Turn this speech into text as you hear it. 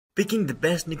Picking the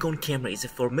best Nikon camera is a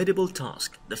formidable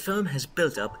task. The firm has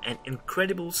built up an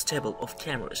incredible stable of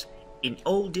cameras in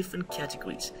all different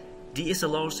categories: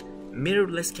 DSLRs,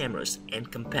 mirrorless cameras, and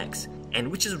compacts.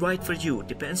 And which is right for you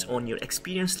depends on your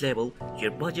experience level,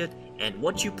 your budget, and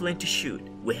what you plan to shoot.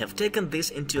 We have taken this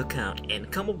into account and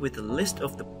come up with a list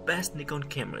of the best Nikon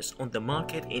cameras on the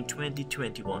market in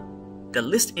 2021. The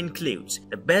list includes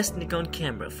the best Nikon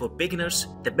camera for beginners,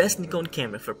 the best Nikon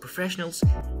camera for professionals,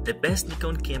 the best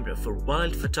Nikon camera for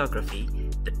wild photography,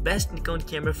 the best Nikon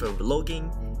camera for vlogging,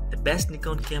 the best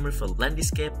Nikon camera for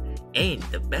landscape, and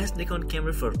the best Nikon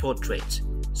camera for portraits.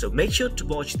 So make sure to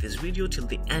watch this video till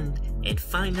the end and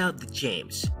find out the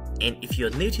gems. And if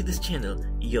you're new to this channel,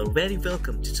 you're very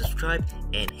welcome to subscribe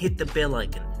and hit the bell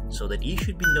icon so that you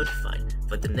should be notified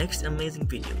for the next amazing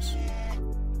videos.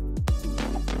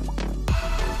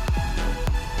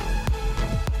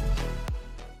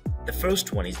 The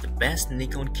first one is the best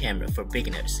Nikon camera for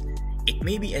beginners. It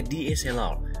may be a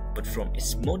DSLR, but from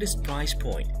its modest price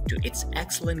point to its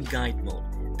excellent guide mode,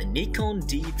 the Nikon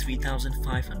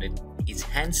D3500 is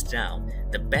hands down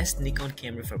the best Nikon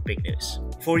camera for beginners.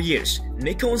 For years,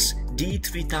 Nikon's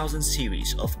D3000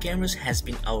 series of cameras has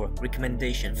been our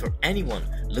recommendation for anyone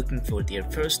looking for their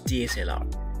first DSLR.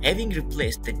 Having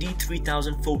replaced the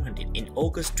D3400 in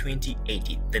August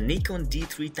 2018, the Nikon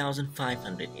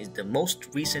D3500 is the most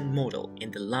recent model in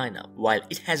the lineup. While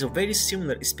it has a very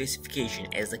similar specification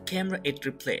as the camera it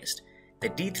replaced, the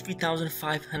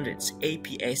D3500's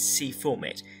APS-C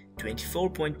format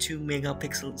 24.2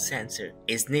 megapixel sensor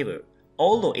is newer,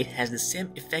 although it has the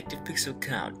same effective pixel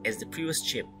count as the previous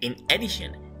chip. In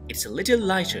addition, it's a little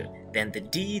lighter than the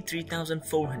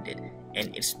D3400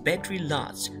 and its battery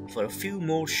lasts for a few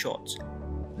more shots.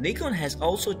 Nikon has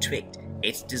also tweaked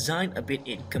its design a bit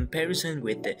in comparison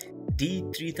with the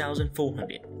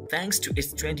D3400. Thanks to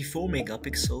its 24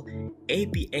 megapixel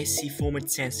APS-C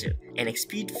format sensor and a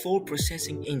Speed 4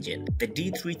 processing engine, the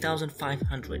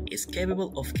D3500 is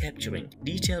capable of capturing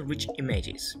detail-rich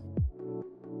images.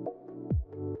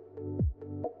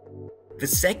 The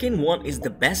second one is the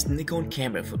best Nikon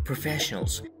camera for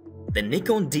professionals. The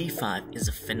Nikon D5 is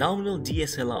a phenomenal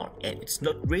DSLR, and it's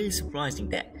not really surprising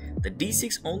that the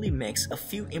D6 only makes a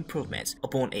few improvements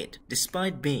upon it,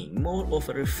 despite being more of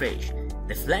a refresh.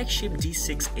 The flagship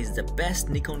D6 is the best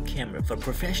Nikon camera for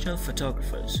professional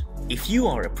photographers. If you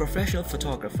are a professional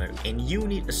photographer and you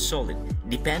need a solid,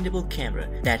 dependable camera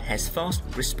that has fast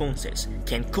responses,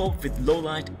 can cope with low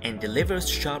light and delivers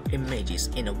sharp images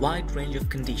in a wide range of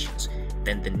conditions,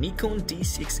 then the Nikon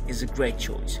D6 is a great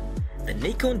choice. The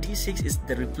Nikon D6 is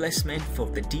the replacement for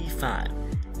the D5,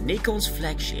 Nikon's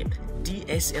flagship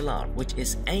DSLR, which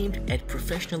is aimed at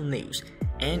professional news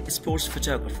and sports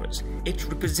photographers. It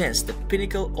represents the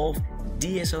pinnacle of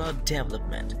DSLR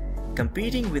development.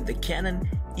 Competing with the Canon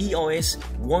EOS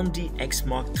 1DX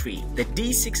Mark III, the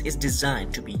D6 is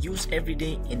designed to be used every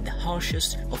day in the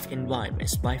harshest of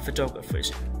environments by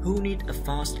photographers who need a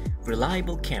fast,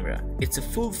 reliable camera. It's a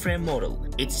full-frame model.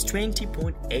 Its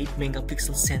 20.8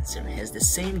 megapixel sensor has the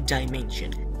same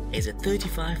dimension as a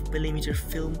 35mm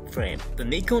film frame. The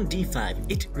Nikon D5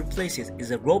 it replaces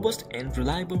is a robust and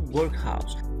reliable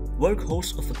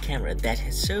workhorse of a camera that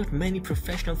has served many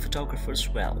professional photographers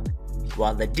well.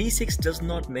 While the D6 does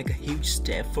not make a huge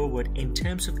step forward in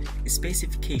terms of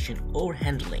specification or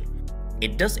handling,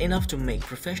 it does enough to make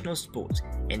professional sports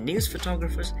and news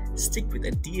photographers stick with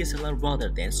a DSLR rather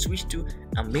than switch to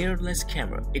a mirrorless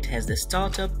camera. It has the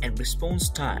startup and response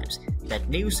times that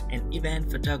news and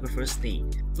event photographers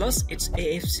need. Plus, its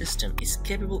AF system is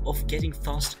capable of getting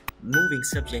fast moving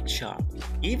subject sharp.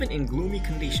 Even in gloomy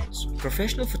conditions,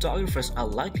 professional photographers are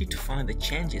likely to find the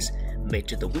changes made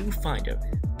to the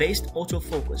viewfinder-based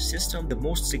autofocus system the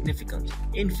most significant.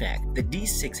 In fact, the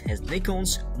D6 has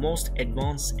Nikon's most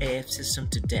advanced AF system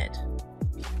to date.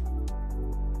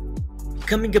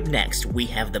 Coming up next, we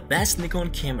have the best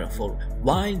Nikon camera for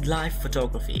wildlife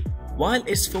photography. While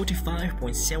its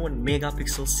 45.7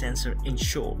 megapixel sensor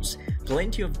ensures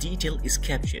plenty of detail is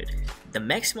captured, the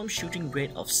maximum shooting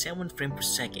rate of 7 frames per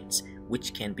second,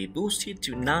 which can be boosted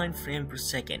to 9 frames per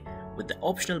second with the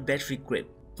optional battery grip,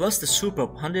 plus the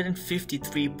superb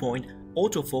 153-point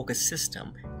autofocus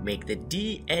system, make the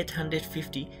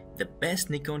D850 the best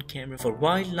Nikon camera for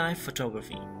wildlife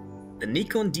photography. The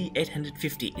Nikon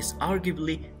D850 is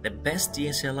arguably the best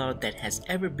DSLR that has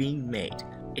ever been made.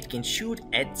 It can shoot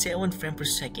at 7 frames per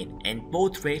second, and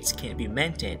both rates can be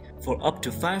maintained for up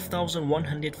to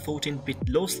 5114-bit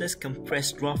lossless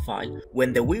compressed RAW file.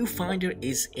 When the viewfinder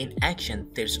is in action,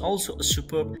 there's also a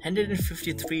superb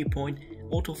 153-point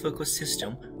autofocus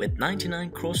system with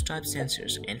 99 cross-type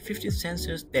sensors and 15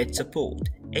 sensors that support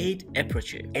 8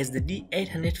 aperture, as the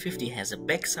D850 has a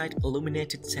backside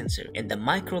illuminated sensor and the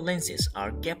micro lenses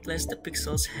are gapless. The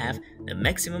pixels have the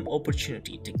maximum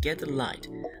opportunity to gather light.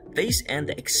 This and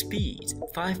the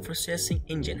XP5 processing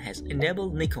engine has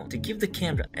enabled Nikon to give the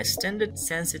camera a standard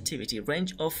sensitivity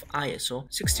range of ISO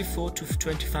 64 to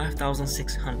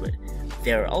 25600.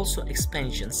 There are also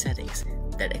expansion settings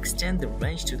that extend the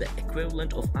range to the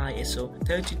equivalent of ISO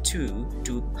 32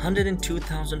 to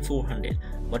 102,400,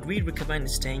 but we recommend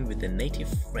staying with the native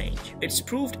range. It's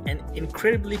proved an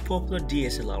incredibly popular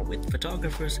DSLR with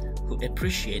photographers who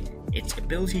appreciate its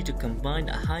ability to combine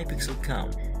a high pixel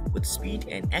count with speed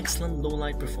and excellent low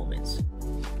light performance.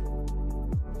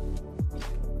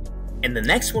 In the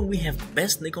next one, we have the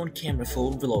best Nikon camera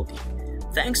for vlogging.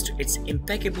 Thanks to its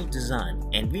impeccable design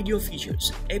and video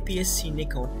features, APS-C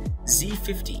Nikon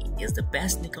Z50 is the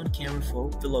best Nikon camera for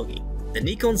vlogging. The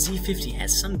Nikon Z50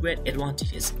 has some great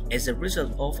advantages as a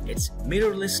result of its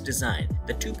mirrorless design.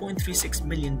 The 2.36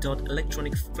 million dot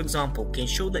electronic, for example, can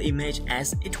show the image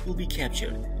as it will be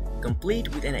captured, complete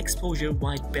with an exposure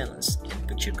white balance and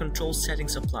picture control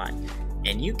settings applied.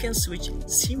 And you can switch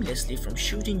seamlessly from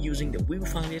shooting using the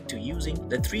viewfinder to using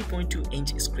the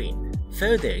 3.2-inch screen.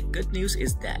 Further, good news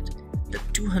is that the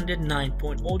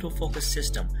 209-point autofocus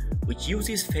system, which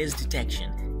uses face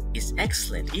detection, is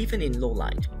excellent even in low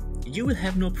light. You will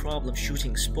have no problem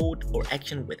shooting sport or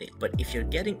action with it, but if you're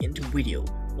getting into video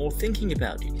or thinking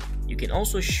about it, you can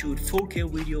also shoot 4K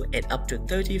video at up to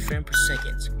 30 frames per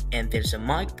second, and there's a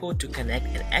mic port to connect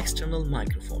an external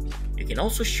microphone. You can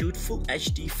also shoot full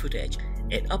HD footage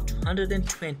at up to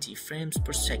 120 frames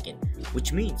per second,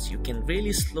 which means you can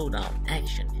really slow down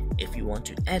action if you want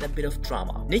to add a bit of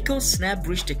drama. Nikon's Snap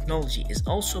Bridge technology is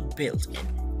also built in,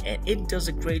 and it does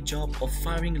a great job of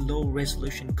firing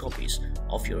low-resolution copies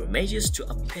of your images to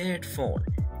a paired phone.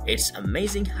 It's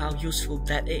amazing how useful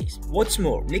that is. What's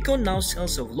more, Nikon now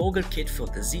sells a vlogger kit for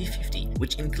the Z50,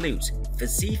 which includes the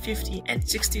Z50 and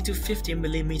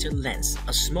 60-50mm lens,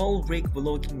 a small rig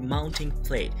vlogging mounting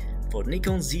plate for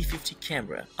Nikon Z50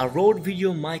 camera, a Rode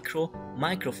video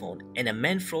microphone, and a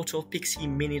Manfrotto Pixie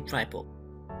mini tripod.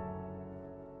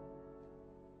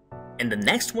 And the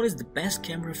next one is the best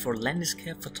camera for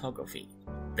landscape photography,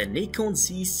 the Nikon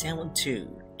Z7 II,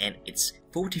 and its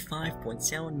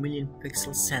 45.7 million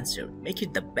pixel sensor make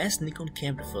it the best Nikon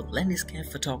camera for landscape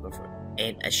photographer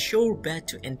and a sure bet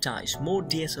to entice more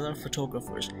DSLR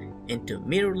photographers into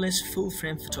mirrorless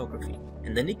full-frame photography.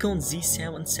 And the Nikon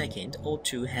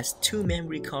Z7 II has two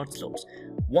memory card slots,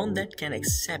 one that can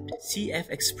accept CF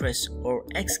Express or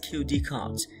XQD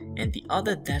cards, and the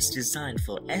other that's designed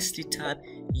for SD-type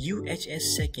UHS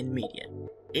second media.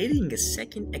 Adding a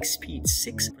second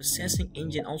XP6 processing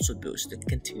engine also boosts the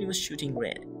continuous shooting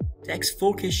rate, takes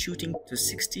 4K shooting to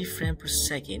 60 frames per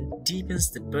second,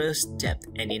 deepens the burst depth,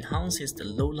 and enhances the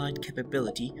low light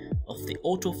capability of the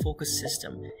autofocus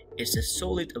system. It's a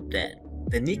solid update.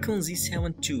 The Nikon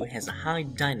Z7 II has a high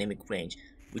dynamic range,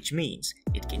 which means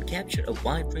it can capture a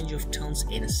wide range of tones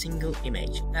in a single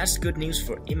image. That's good news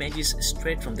for images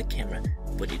straight from the camera,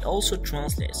 but it also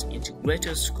translates into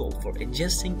greater scope for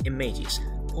adjusting images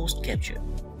post-capture.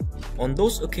 On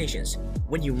those occasions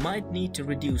when you might need to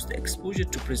reduce the exposure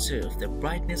to preserve the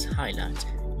brightness highlights,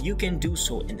 you can do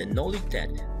so in the knowledge that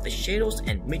the shadows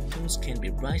and midtones can be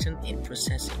brightened in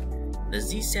processing. The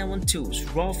Z7 II's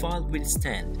RAW file will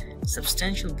withstand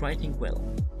substantial brightening well.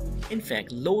 In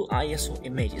fact, low ISO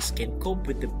images can cope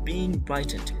with the being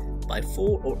brightened by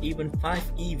 4 or even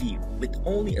 5 EV with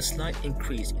only a slight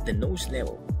increase in the noise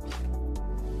level.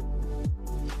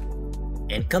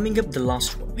 And coming up the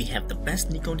last one, we have the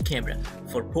best Nikon camera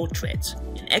for portraits.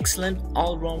 An excellent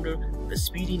all-rounder, the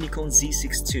speedy Nikon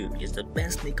Z6 II is the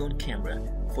best Nikon camera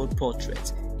for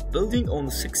portraits, building on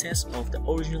the success of the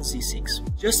original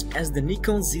Z6. Just as the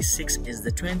Nikon Z6 is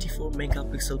the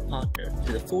 24-megapixel partner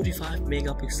to the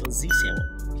 45-megapixel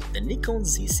Z7, the Nikon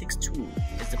Z6 II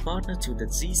is the partner to the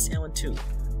Z7 II.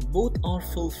 Both are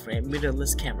full-frame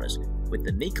mirrorless cameras with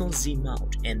the Nikon Z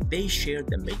mount, and they share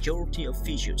the majority of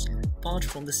features apart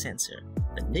from the sensor.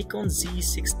 The Nikon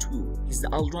Z6 II is the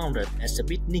all-rounder that's a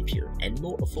bit nippier and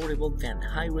more affordable than the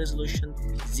high-resolution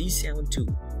Z7 II.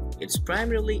 It's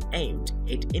primarily aimed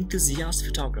at enthusiast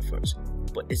photographers,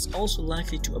 but it's also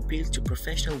likely to appeal to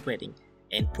professional wedding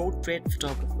and portrait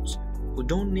photographers who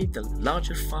don't need the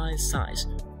larger file size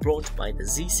brought by the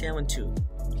Z7 II.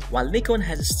 While Nikon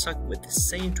has stuck with the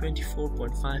same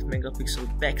 24.5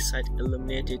 megapixel backside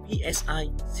illuminated PSI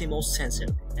CMOS sensor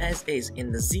as is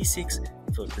in the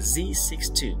Z6 for the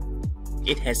Z6 II,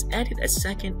 it has added a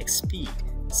second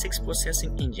XP6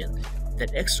 processing engine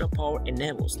That extra power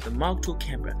enables the Mark II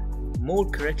camera, more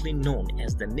correctly known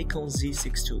as the Nikon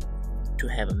Z6 II, to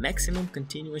have a maximum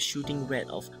continuous shooting rate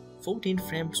of 14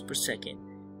 frames per second,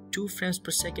 2 frames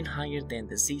per second higher than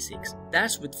the Z6.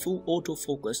 That's with full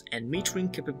autofocus and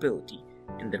metering capability,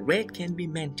 and the rate can be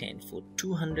maintained for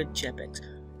 200 JPEGs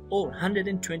or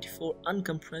 124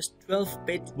 uncompressed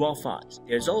 12-bit RAW files.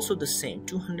 There's also the same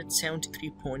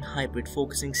 273-point hybrid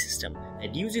focusing system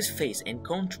that uses phase and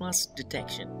contrast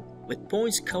detection, with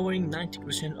points covering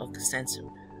 90% of the sensor.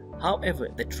 However,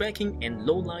 the tracking and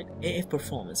low-light AF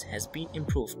performance has been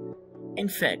improved. In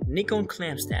fact, Nikon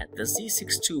claims that the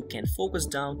Z6 II can focus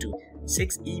down to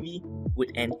 6 EV with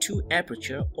an 2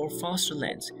 aperture or faster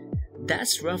lens.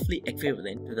 That's roughly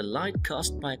equivalent to the light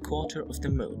cast by a quarter of the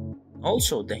moon.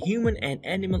 Also, the human and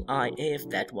animal eye AF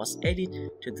that was added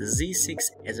to the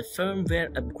Z6 as a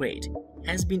firmware upgrade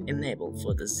has been enabled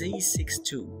for the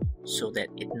Z6 II so that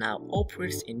it now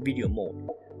operates in video mode.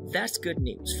 That's good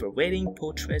news for wedding,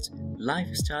 portraits,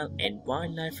 lifestyle and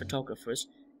wildlife photographers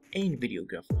and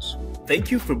videographers.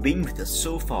 Thank you for being with us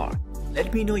so far.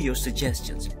 Let me know your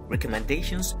suggestions,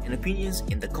 recommendations and opinions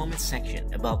in the comment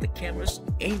section about the cameras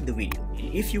and the video.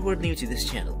 And if you are new to this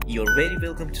channel, you're very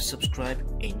welcome to subscribe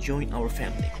and join our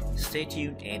family. Stay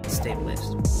tuned and stay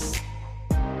blessed.